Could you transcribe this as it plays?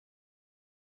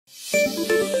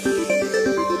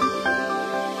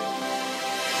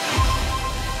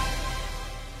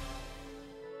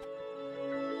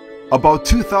About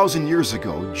 2,000 years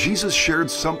ago, Jesus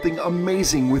shared something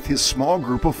amazing with his small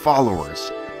group of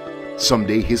followers.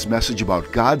 Someday his message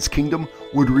about God's kingdom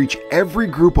would reach every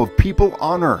group of people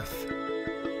on earth.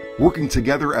 Working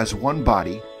together as one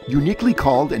body, uniquely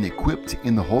called and equipped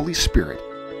in the Holy Spirit,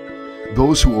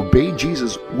 those who obey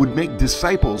Jesus would make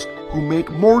disciples who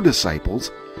make more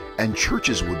disciples, and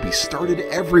churches would be started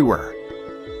everywhere.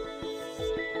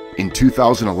 In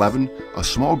 2011, a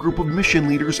small group of mission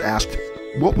leaders asked,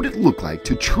 what would it look like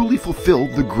to truly fulfill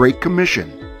the Great Commission?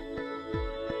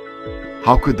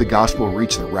 How could the gospel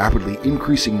reach the rapidly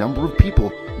increasing number of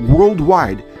people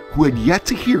worldwide who had yet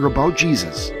to hear about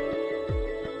Jesus?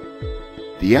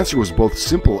 The answer was both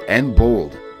simple and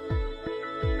bold.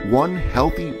 One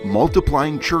healthy,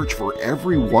 multiplying church for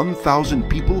every 1,000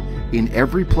 people in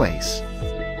every place.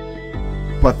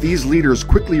 But these leaders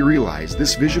quickly realized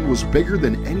this vision was bigger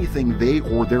than anything they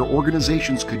or their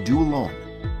organizations could do alone.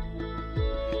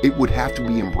 It would have to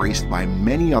be embraced by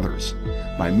many others,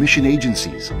 by mission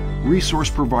agencies,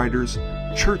 resource providers,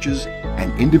 churches,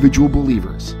 and individual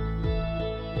believers.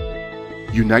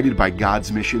 United by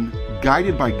God's mission,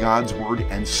 guided by God's word,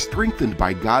 and strengthened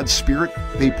by God's Spirit,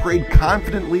 they prayed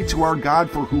confidently to our God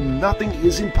for whom nothing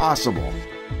is impossible.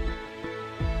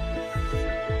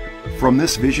 From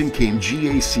this vision came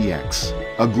GACX,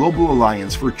 a global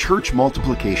alliance for church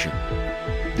multiplication.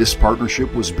 This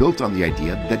partnership was built on the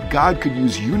idea that God could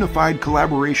use unified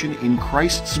collaboration in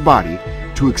Christ's body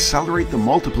to accelerate the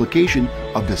multiplication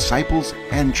of disciples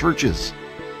and churches.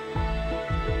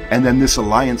 And then this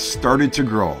alliance started to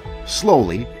grow,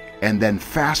 slowly, and then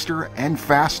faster and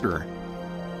faster.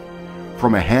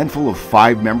 From a handful of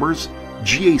 5 members,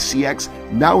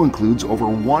 GACX now includes over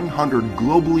 100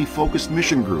 globally focused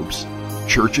mission groups,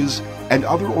 churches, and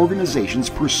other organizations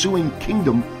pursuing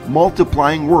kingdom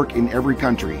multiplying work in every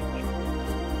country.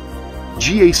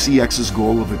 GACX's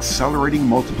goal of accelerating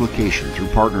multiplication through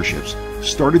partnerships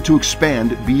started to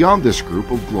expand beyond this group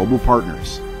of global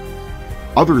partners.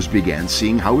 Others began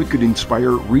seeing how it could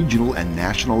inspire regional and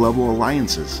national level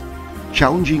alliances,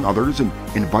 challenging others and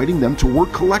inviting them to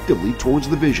work collectively towards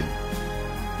the vision.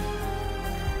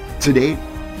 Today,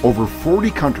 over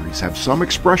 40 countries have some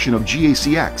expression of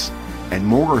GACX, and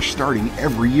more are starting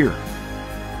every year.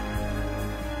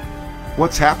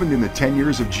 What's happened in the 10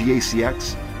 years of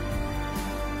GACX?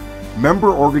 Member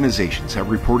organizations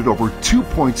have reported over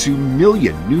 2.2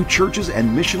 million new churches and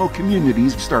missional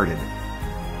communities started.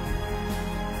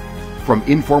 From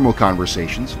informal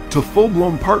conversations to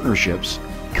full-blown partnerships,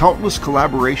 countless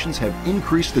collaborations have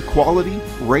increased the quality,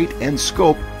 rate, and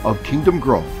scope of kingdom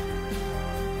growth.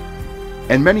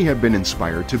 And many have been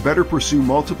inspired to better pursue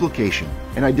multiplication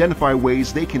and identify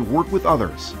ways they can work with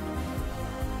others.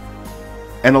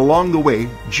 And along the way,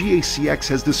 GACX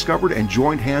has discovered and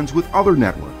joined hands with other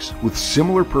networks with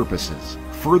similar purposes,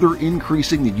 further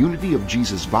increasing the unity of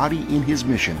Jesus' body in His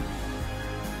mission.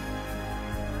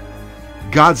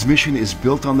 God's mission is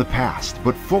built on the past,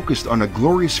 but focused on a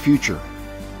glorious future.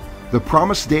 The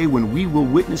promised day when we will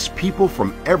witness people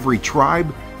from every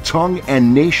tribe, tongue,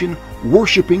 and nation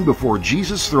worshiping before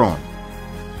Jesus' throne.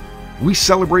 We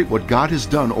celebrate what God has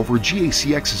done over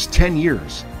GACX's 10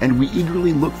 years, and we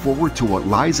eagerly look forward to what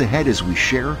lies ahead as we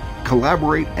share,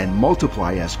 collaborate, and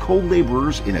multiply as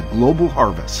co-laborers in a global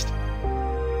harvest.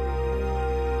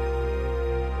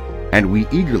 And we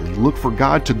eagerly look for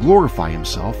God to glorify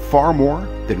Himself far more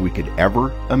than we could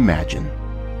ever imagine.